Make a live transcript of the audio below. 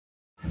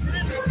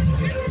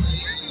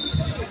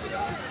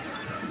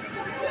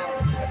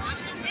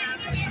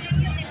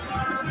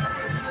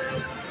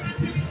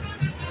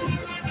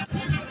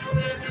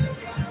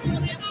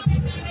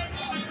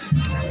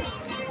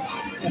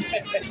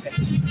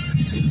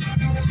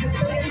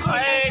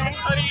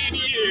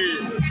Carini!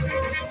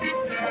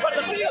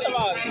 Guarda, quelli là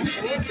davanti!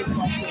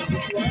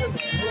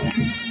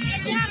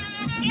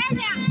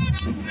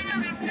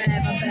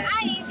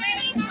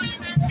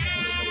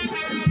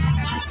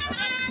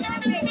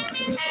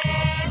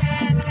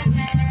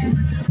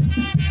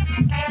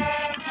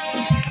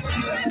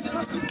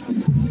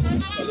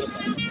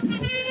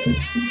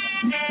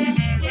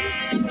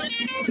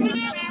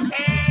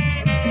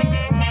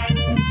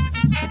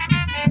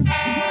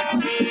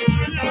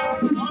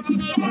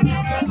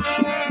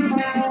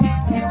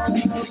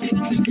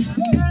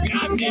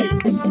 Vabbè.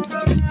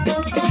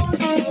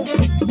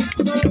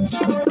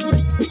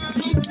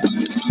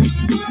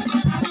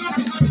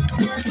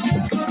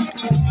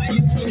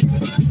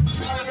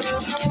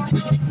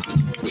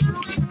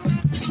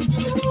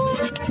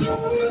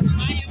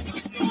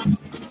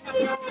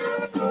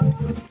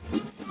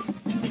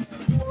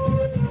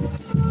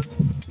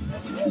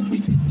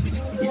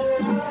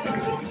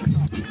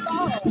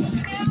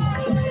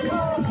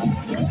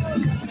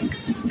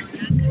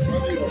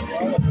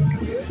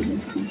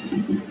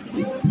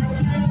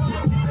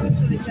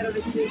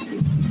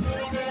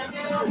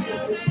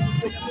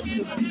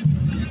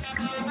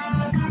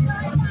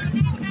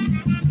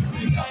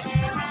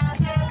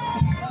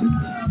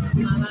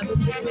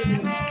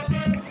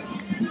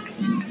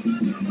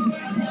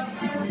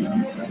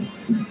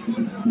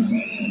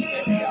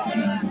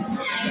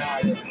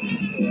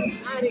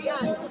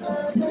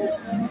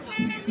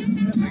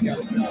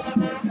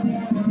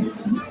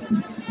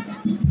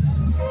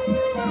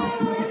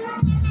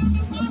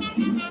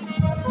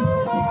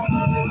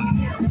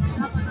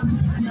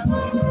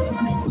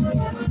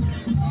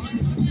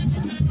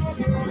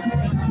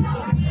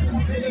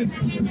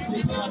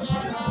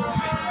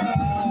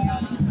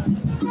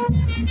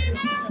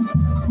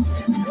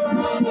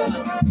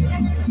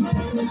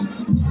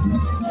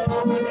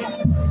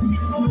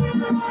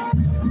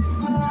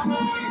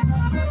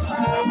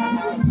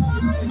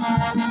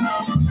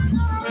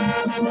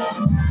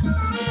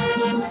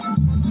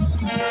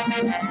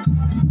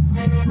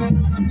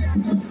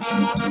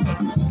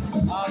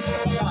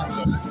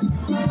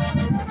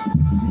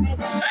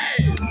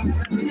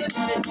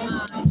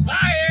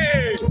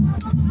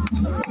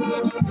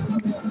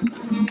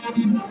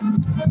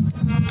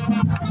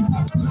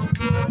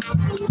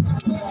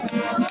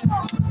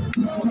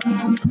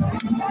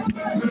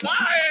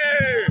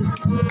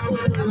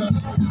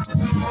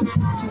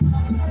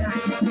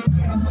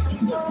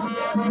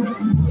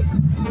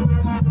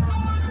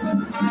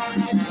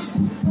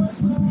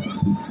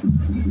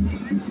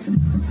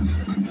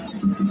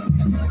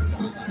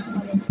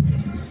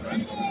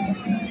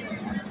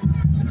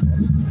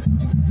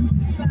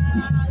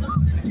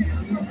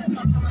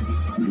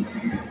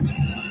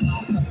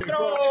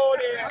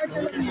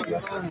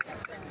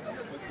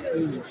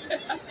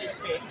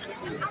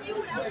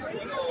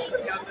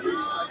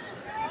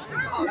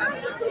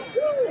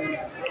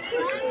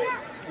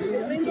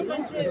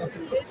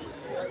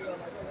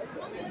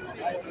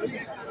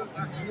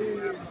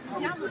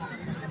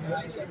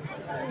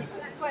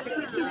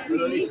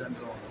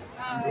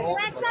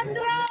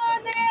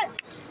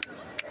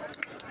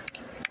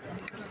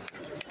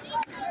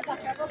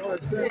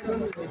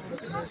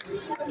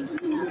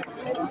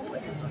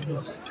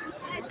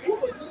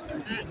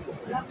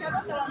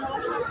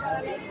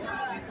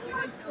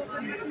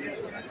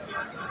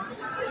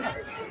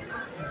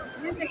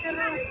 Niente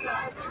carrozza,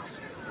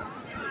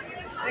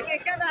 perché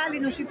i cavalli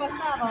non ci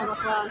passavano da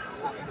qua,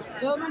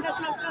 dovevano andare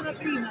sulla strada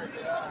prima,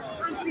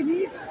 anzi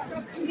lì,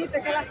 sì,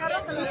 perché la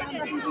carrozza non è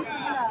andata in tutto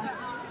di là,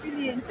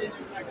 quindi niente.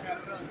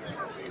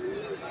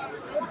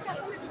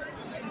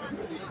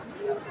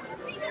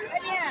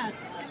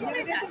 Ci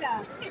vedete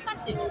là? Sì,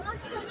 infatti. Non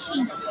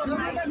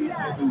è da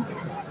là.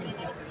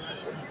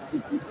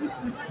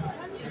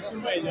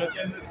 Meglio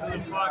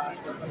attenderti qua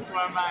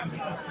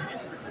avanti.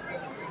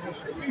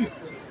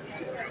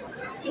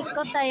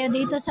 Ikot tayo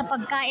dito sa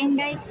pagkain,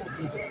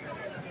 guys.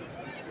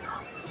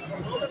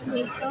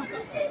 Dito.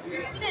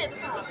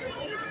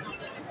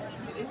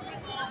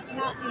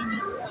 Kain.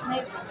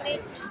 May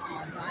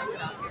crepes.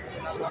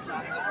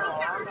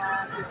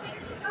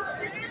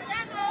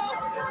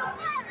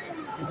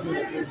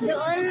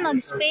 Doon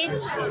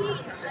mag-speech.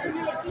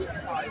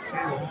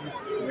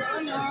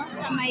 Doon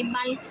sa may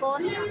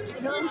balkon.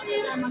 Doon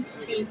sila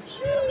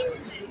mag-speech.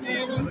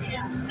 Meron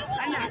siyang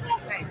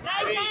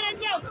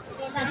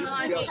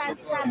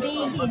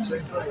sasabihin.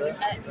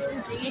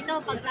 Ito,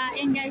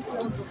 pagkain guys.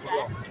 Ito,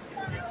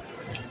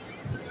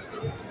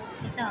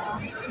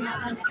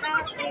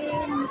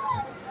 pagkain.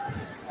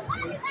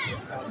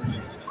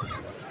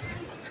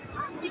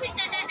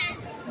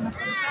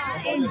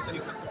 Pagkain.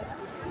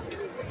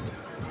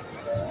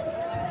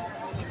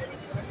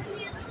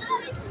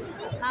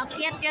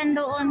 Akyat yan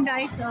doon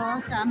guys, oh,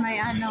 sa may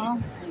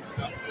ano.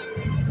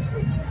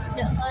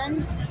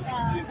 Doon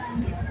sa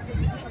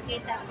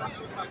makita ko.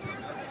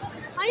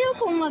 Ayaw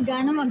kong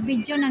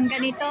mag-video ng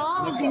ganito.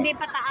 Hindi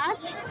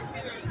pataas.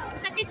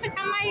 Sakit sa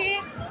kamay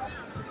eh.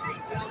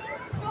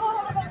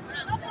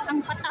 Ang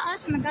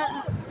pataas,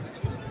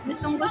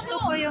 gustong gusto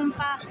ko yung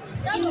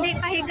hindi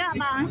pahiga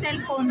ba ang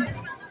cellphone.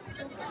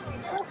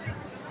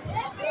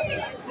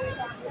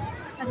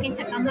 Sakit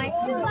sa kamay.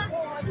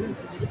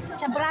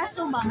 Sa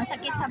braso ba?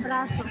 Masakit sa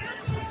braso.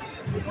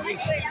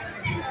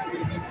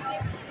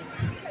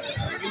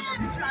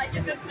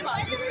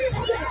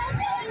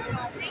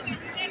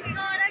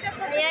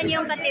 Ayan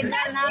yung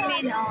katedral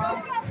namin, oh.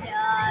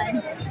 Ayan.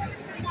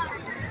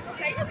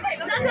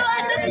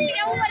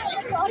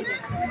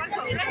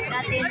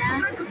 Dati na.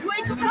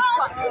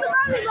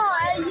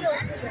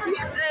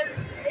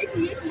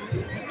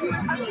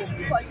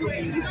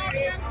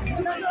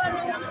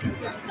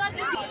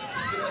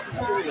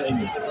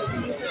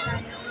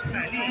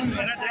 Lì,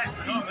 era a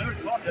destra, no, me lo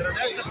ricordo, era a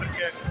destra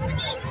perché...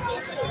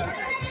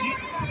 Sì,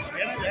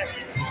 era a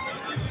destra.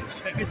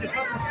 Perché c'è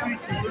proprio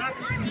scritto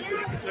sull'atto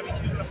sinistra che c'è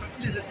vicino alla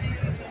partita da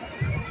sinistra.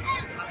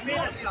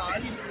 Appena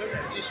sali,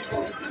 ci si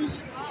può...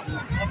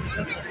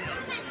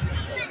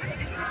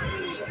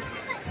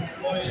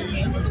 Poi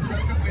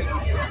faccio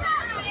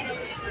pensiero.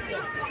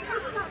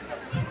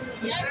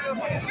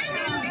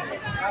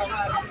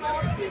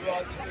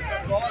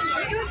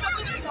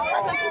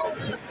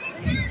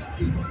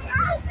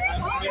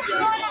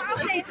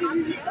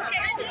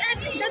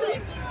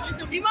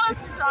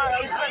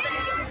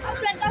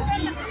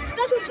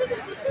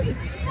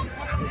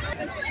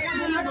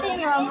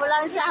 Yung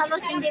ambulansya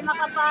halos hindi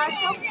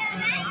makapasok.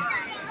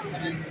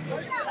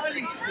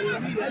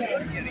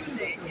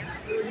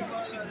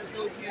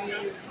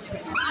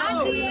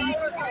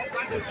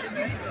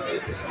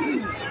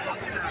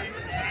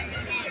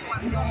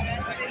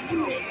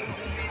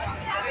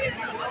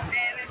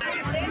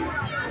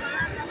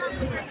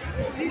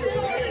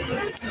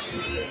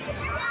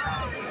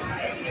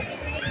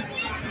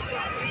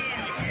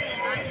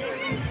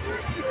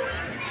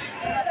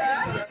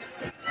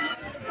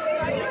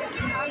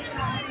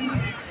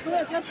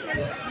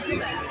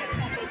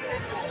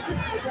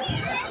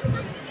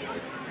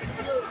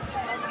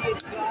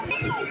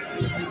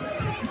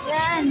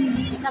 Diyan,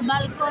 sa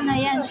balkon na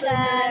yan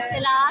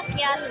sila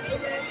akyat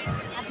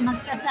at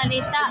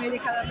magsasalita.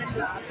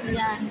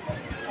 Yan.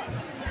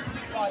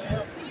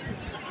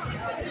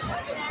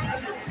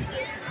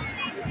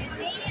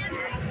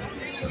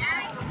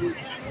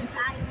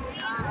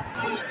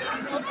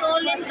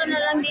 Tutulin ko na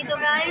lang dito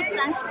guys.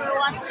 Thanks for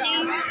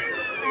watching.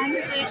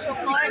 Thanks for your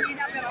support.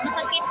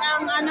 Masakit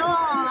ang ang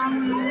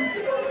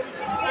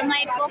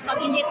kamay ko pag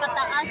hindi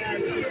pataas.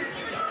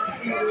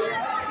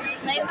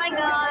 Bye bye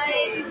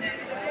guys.